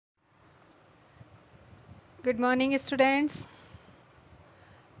Good morning, students.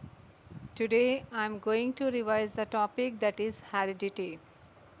 Today I am going to revise the topic that is heredity.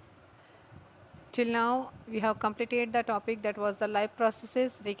 Till now, we have completed the topic that was the life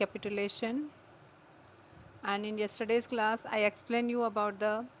processes recapitulation. And in yesterday's class, I explained you about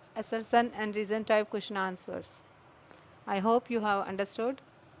the assertion and reason type question answers. I hope you have understood.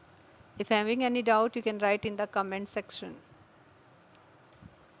 If having any doubt, you can write in the comment section.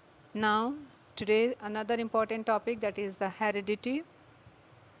 Now, today another important topic that is the heredity,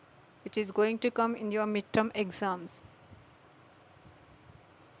 which is going to come in your midterm exams.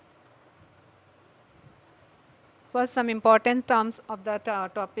 First, some important terms of the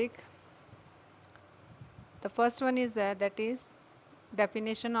topic. The first one is that is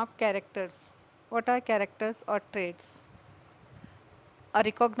definition of characters. What are characters or traits? A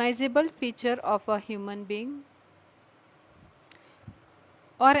recognizable feature of a human being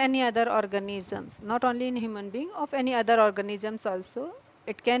or any other organisms, not only in human being, of any other organisms also.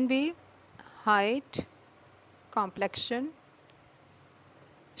 It can be height, complexion,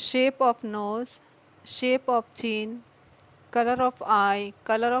 shape of nose, shape of chin, color of eye,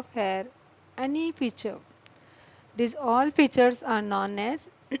 color of hair, any feature. These all features are known as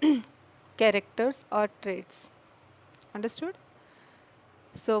characters or traits. Understood?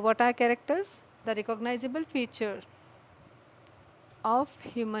 So, what are characters? The recognizable feature of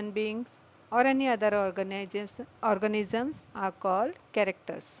human beings or any other organisms are called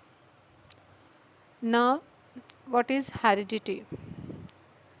characters. Now, what is heredity?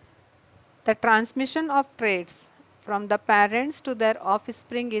 The transmission of traits from the parents to their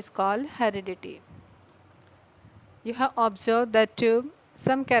offspring is called heredity. You have observed that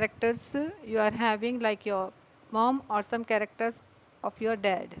some characters you are having like your mom or some characters of your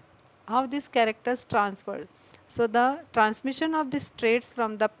dad. How these characters transfer. So the transmission of these traits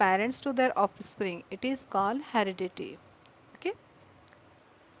from the parents to their offspring, it is called heredity. Okay.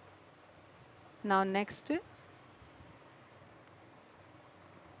 Now next,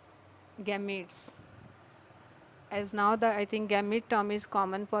 gametes. As now the I think gamete term is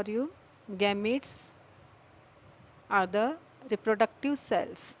common for you. Gametes are the reproductive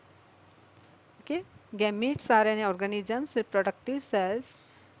cells. Okay. Gametes are any organism's reproductive cells.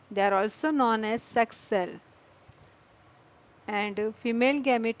 They are also known as sex cell. And female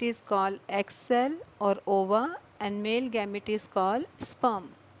gamete is called egg cell or ova, and male gamete is called sperm.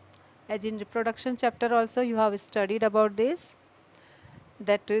 As in reproduction chapter also you have studied about this,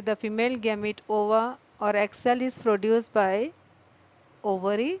 that the female gamete ova or egg cell is produced by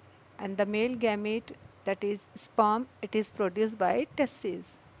ovary, and the male gamete, that is sperm, it is produced by testes.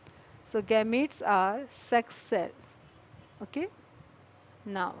 So gametes are sex cells. Okay.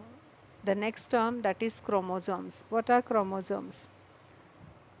 Now the next term, that is chromosomes. What are chromosomes?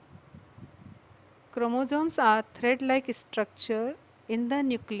 Chromosomes are thread-like structure in the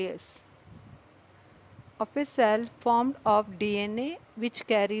nucleus of a cell formed of DNA which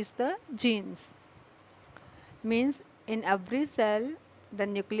carries the genes. Means in every cell the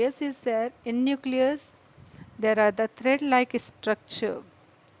nucleus is there. In nucleus there are the thread-like structure,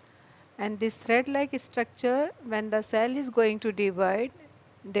 and this thread-like structure, when the cell is going to divide,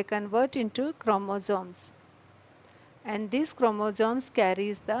 they convert into chromosomes, and these chromosomes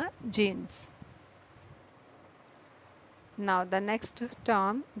carries the genes. Now the next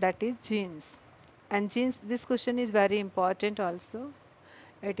term, that is genes. And genes, this question is very important also.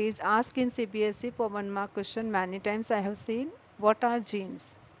 It is asked in CBSE for 1 mark question many times I have seen. What are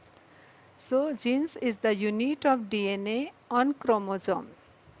genes? So genes is the unit of DNA on chromosome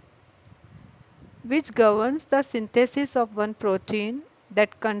which governs the synthesis of one protein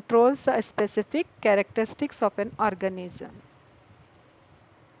that controls the specific characteristics of an organism.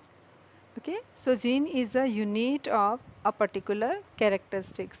 Okay, so gene is a unit of a particular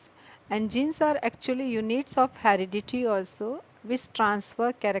characteristics, and genes are actually units of heredity also, which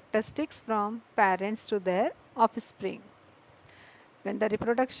transfer characteristics from parents to their offspring. When the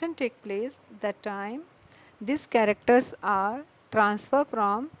reproduction takes place, that time these characters are transferred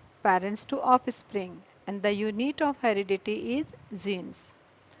from parents to offspring, and the unit of heredity is genes.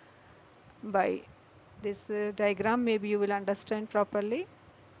 By this diagram maybe you will understand properly.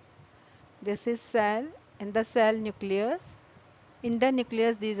 This is cell. In the cell nucleus, in the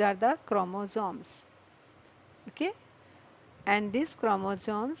nucleus these are the chromosomes. Okay, and these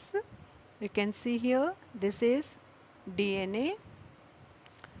chromosomes you can see here, this is DNA,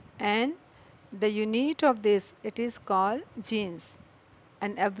 and the unit of this, it is called genes,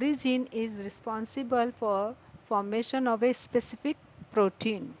 and every gene is responsible for formation of a specific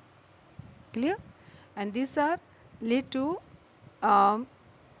protein. Clear? And these are lead to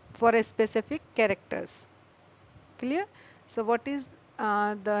for a specific characters. Clear? So what is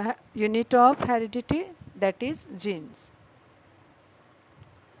the unit of heredity? That is genes.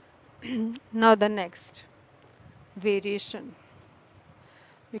 Now the next, variation.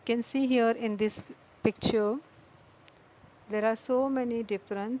 You can see here in this picture, there are so many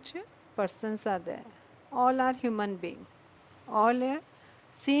different persons are there. All are human being. All are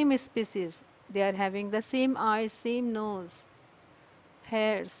same species. They are having the same eyes, same nose,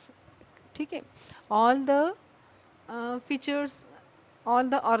 hairs. ठीक है? All the features, all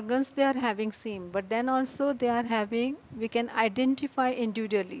the organs they are having same, but then also they are having, we can identify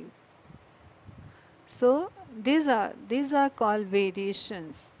individually. So these are called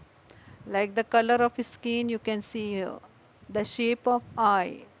variations. Like the color of skin you can see here, the shape of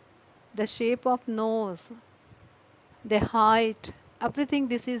eye, the shape of nose, the height, everything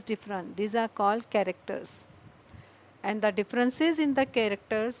this is different. These are called characters. And the differences in the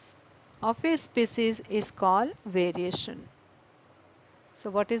characters of a species is called variation. So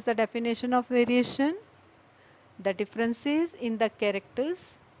what is the definition of variation? The differences in the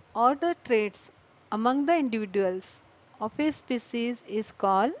characters or the traits among the individuals of a species is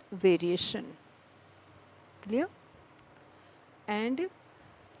called variation. Clear? And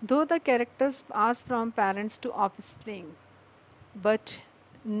though the characters pass from parents to offspring, but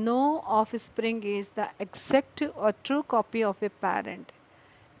no offspring is the exact or true copy of a parent.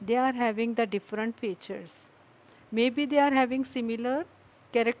 They are having the different features. Maybe they are having similar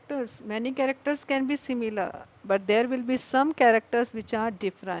characters. Many characters can be similar, but there will be some characters which are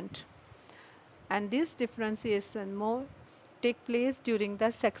different. And this differentiation more take place during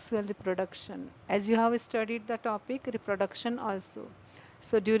the sexual reproduction. As you have studied the topic reproduction also.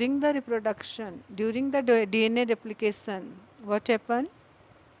 So during the reproduction, during the DNA replication, what happen?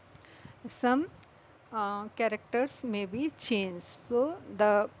 Some characters may be changed. So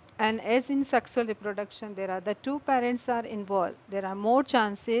the, and as in sexual reproduction there are the two parents are involved, there are more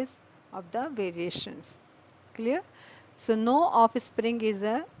chances of the variations. Clear? So no offspring is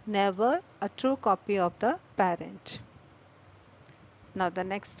a never a true copy of the parent. Now the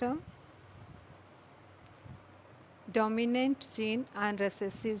next term, dominant gene and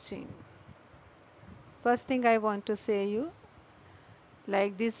recessive gene. First thing I want to say you,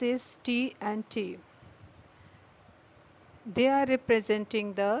 like this is T and T. They are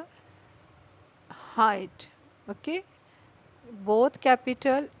representing the height. Okay, both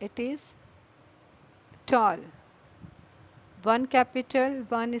capital, it is tall, one capital,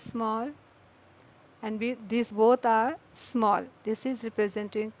 one small, and these both are small. This is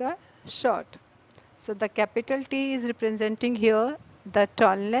representing the short. So the capital T is representing here the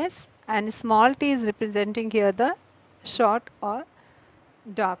tallness, and small t is representing here the short or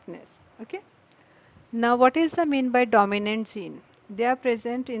darkness. Okay, now what is the mean by dominant gene? They are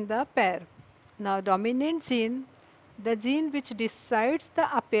present in the pair. Now dominant gene, the gene which decides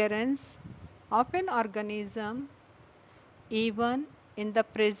the appearance of an organism even in the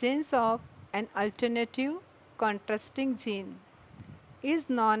presence of an alternative contrasting gene, is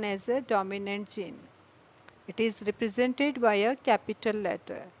known as a dominant gene. It is represented by a capital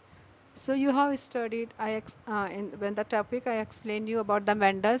letter. So you have studied, when the topic I explained you about the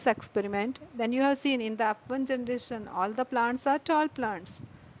Mendel's experiment, then you have seen in the F1 generation all the plants are tall plants.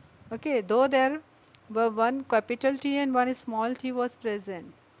 Okay, though there were one capital T and one small t was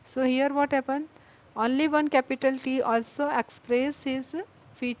present. So here what happened? Only one capital T also express his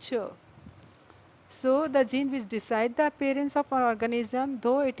feature. So the gene which decide the appearance of an organism,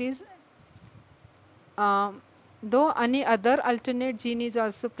 um, though any other alternate gene is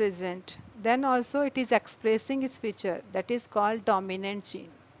also present, then also it is expressing its feature. That is called dominant gene.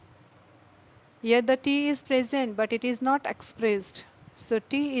 Here the T is present, but it is not expressed. So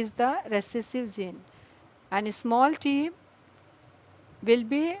T is the recessive gene, and small t will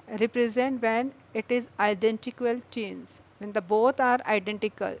be represent when it is identical genes. When the both are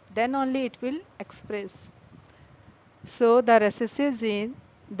identical, then only it will express. So the recessive gene,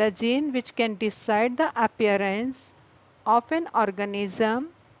 the gene which can decide the appearance of an organism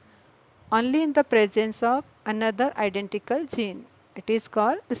only in the presence of another identical gene. It is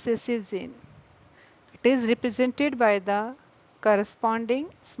called recessive gene. It is represented by the corresponding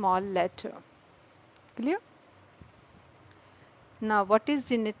small letter. Clear? Now what is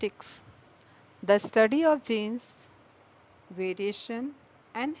genetics? The study of genes, variation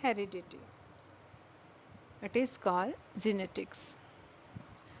and heredity. It is called genetics.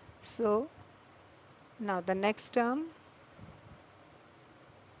 So now the next term,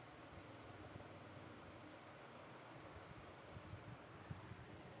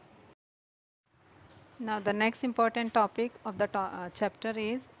 now the next important topic of the chapter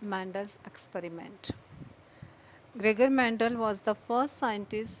is Mendel's experiment. Gregor Mendel was the first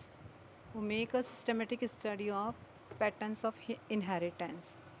scientist who make a systematic study of patterns of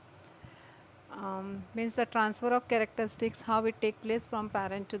inheritance. Means the transfer of characteristics, how it take place from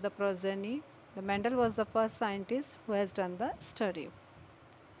parent to the progeny. The Mendel was the first scientist who has done the study.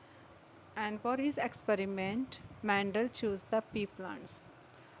 And for his experiment, Mendel chose the pea plants.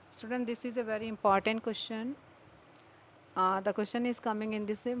 Student, this is a very important question. The question is coming in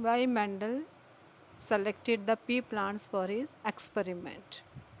this way: why Mendel selected the pea plants for his experiment?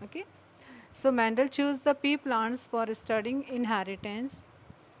 Okay. So Mendel chose the pea plants for studying inheritance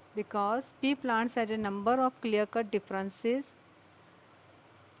because pea plants had a number of clear-cut differences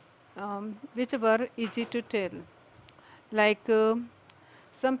which were easy to tell. Like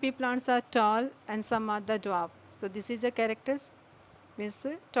some pea plants are tall and some are the dwarf. So this is a characters means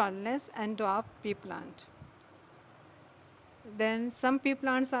tallness and dwarf pea plant. Then some pea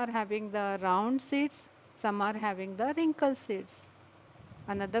plants are having the round seeds, some are having the wrinkle seeds.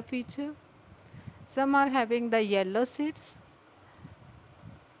 Another feature, some are having the yellow seeds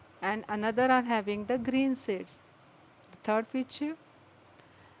and another are having the green seeds. The third feature,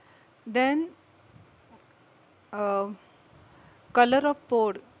 then uh, color of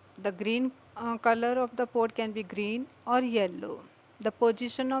pod, the green color of the pod can be green or yellow. The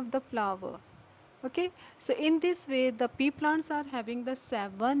position of the flower. Okay, so in this way the pea plants are having the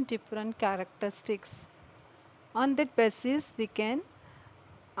 7 different characteristics. On that basis we can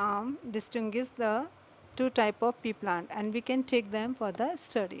distinguish the two type of pea plant and we can take them for the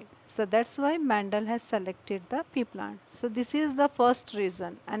study. So that's why Mendel has selected the pea plant. So this is the first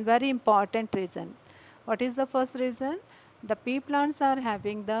reason and very important reason. What is the first reason? The pea plants are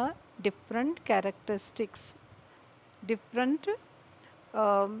having the different characteristics, different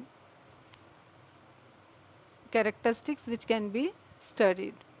um, characteristics which can be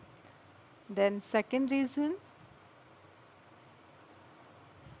studied. Then second reason,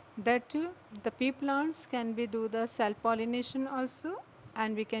 that the pea plants can be do the self pollination also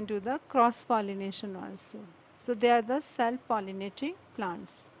and we can do the cross pollination also. So they are the self pollinating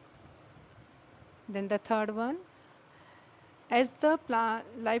plants. Then the third one, as the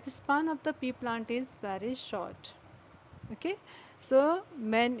lifespan of the pea plant is very short. Okay, so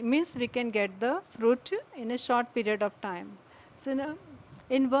means we can get the fruit in a short period of time. So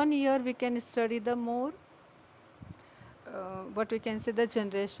in 1 year we can study the more what we can say the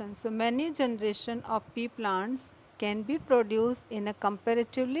generation. So many generation of pea plants can be produced in a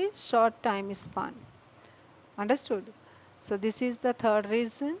comparatively short time span. Understood? So this is the third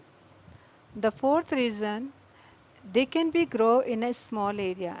reason. The fourth reason, they can be grow in a small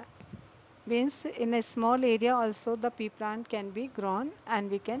area. Means in a small area also the pea plant can be grown and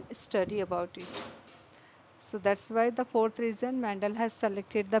we can study about it. So that's why the fourth reason Mendel has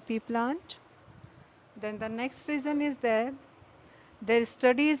selected the pea plant. Then the next reason is there their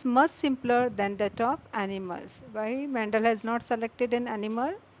study is much simpler than that of animals. Why Mendel has not selected an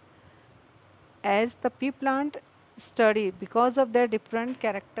animal as the pea plant study because of their different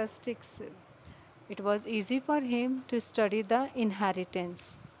characteristics. It was easy for him to study the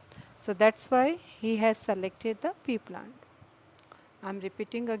inheritance. So that's why he has selected the pea plant. I'm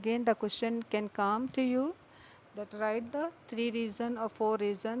repeating again, the question can come to you that write the 3 reason or 4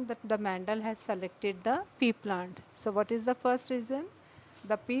 reason that the Mendel has selected the pea plant. So what is the first reason?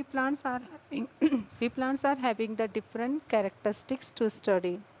 The pea plants are having pea plants are having the different characteristics to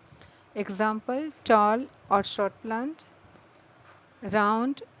study. Example, tall or short plant,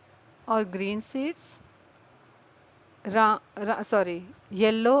 round or green seeds,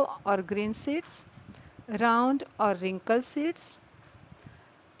 yellow or green seeds, round or wrinkle seeds,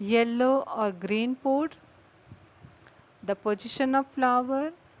 yellow or green pod, the position of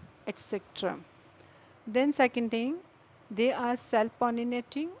flower, etc. Then second thing, they are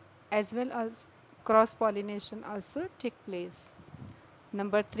self-pollinating as well as cross-pollination also take place.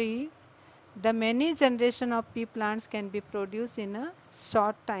 Number 3, the many generation of pea plants can be produced in a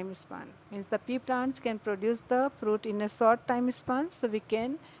short time span. Means the pea plants can produce the fruit in a short time span, so we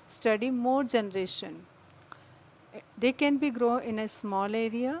can study more generation. They can be grown in a small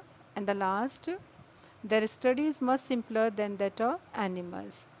area, and the last, their study is much simpler than that of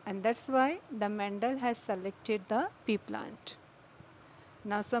animals, and that's why the Mendel has selected the pea plant.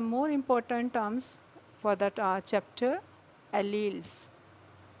 Now some more important terms for that chapter, alleles.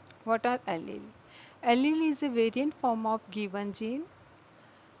 What are allele? Allele is a variant form of given gene.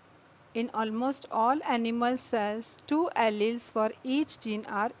 In almost all animal cells, 2 alleles for each gene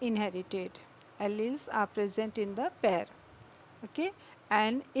are inherited. Alleles are present in the pair. Okay,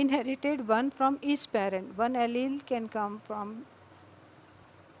 and inherited one from each parent. One allele can come from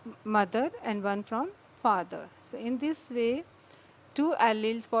mother and one from father. So in this way, two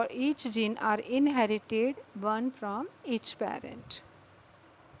alleles for each gene are inherited, one from each parent.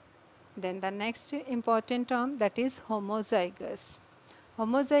 Then the next important term, that is homozygous.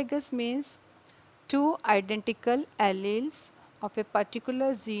 Homozygous means two identical alleles of a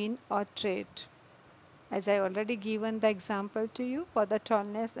particular gene or trait. As I already given the example to you for the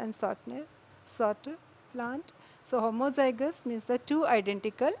tallness and shorter plant. So homozygous means the two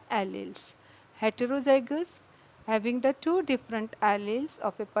identical alleles. Heterozygous having the two different alleles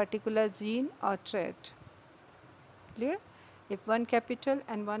of a particular gene or trait. Clear? If one capital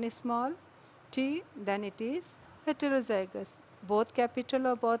and one is small t, then it is heterozygous. Both capital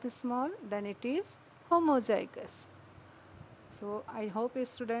or both small, then it is homozygous. So I hope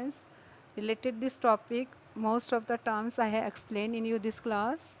students related this topic, most of the terms I have explained in you this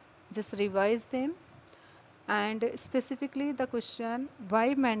class, just revise them, and specifically the question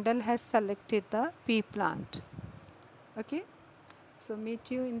why Mendel has selected the pea plant. Okay, so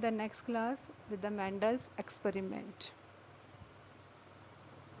meet you in the next class with the Mendel's experiment.